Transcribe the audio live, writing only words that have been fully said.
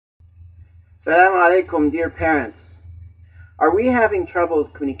Assalamu alaikum, dear parents. Are we having trouble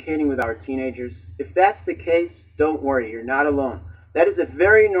communicating with our teenagers? If that's the case, don't worry, you're not alone. That is a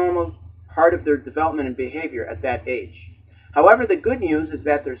very normal part of their development and behavior at that age. However, the good news is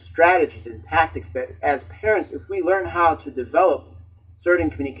that there's strategies and tactics that, as parents, if we learn how to develop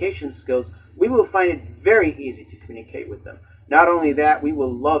certain communication skills, we will find it very easy to communicate with them. Not only that, we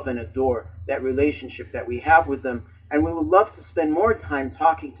will love and adore that relationship that we have with them, and we will love to spend more time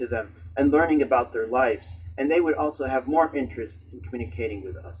talking to them and learning about their lives, and they would also have more interest in communicating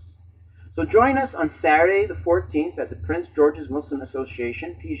with us. So join us on Saturday the 14th at the Prince George's Muslim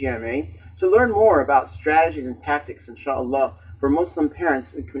Association, PGMA, to learn more about strategies and tactics, inshallah, for Muslim parents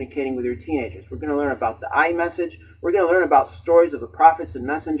in communicating with their teenagers. We're going to learn about the I message. We're going to learn about stories of the prophets and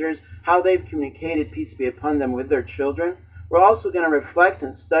messengers, how they've communicated, peace be upon them, with their children. We're also going to reflect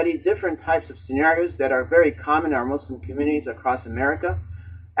and study different types of scenarios that are very common in our Muslim communities across America.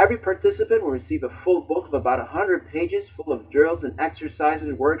 Every participant will receive a full book of about 100 pages full of drills and exercises,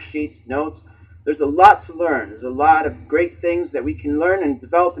 worksheets, notes. There's a lot to learn. There's a lot of great things that we can learn and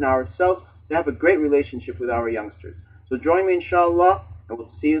develop in ourselves to have a great relationship with our youngsters. So join me, inshallah, and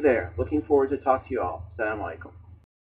we'll see you there. Looking forward to talk to you all. Assalamu alaikum.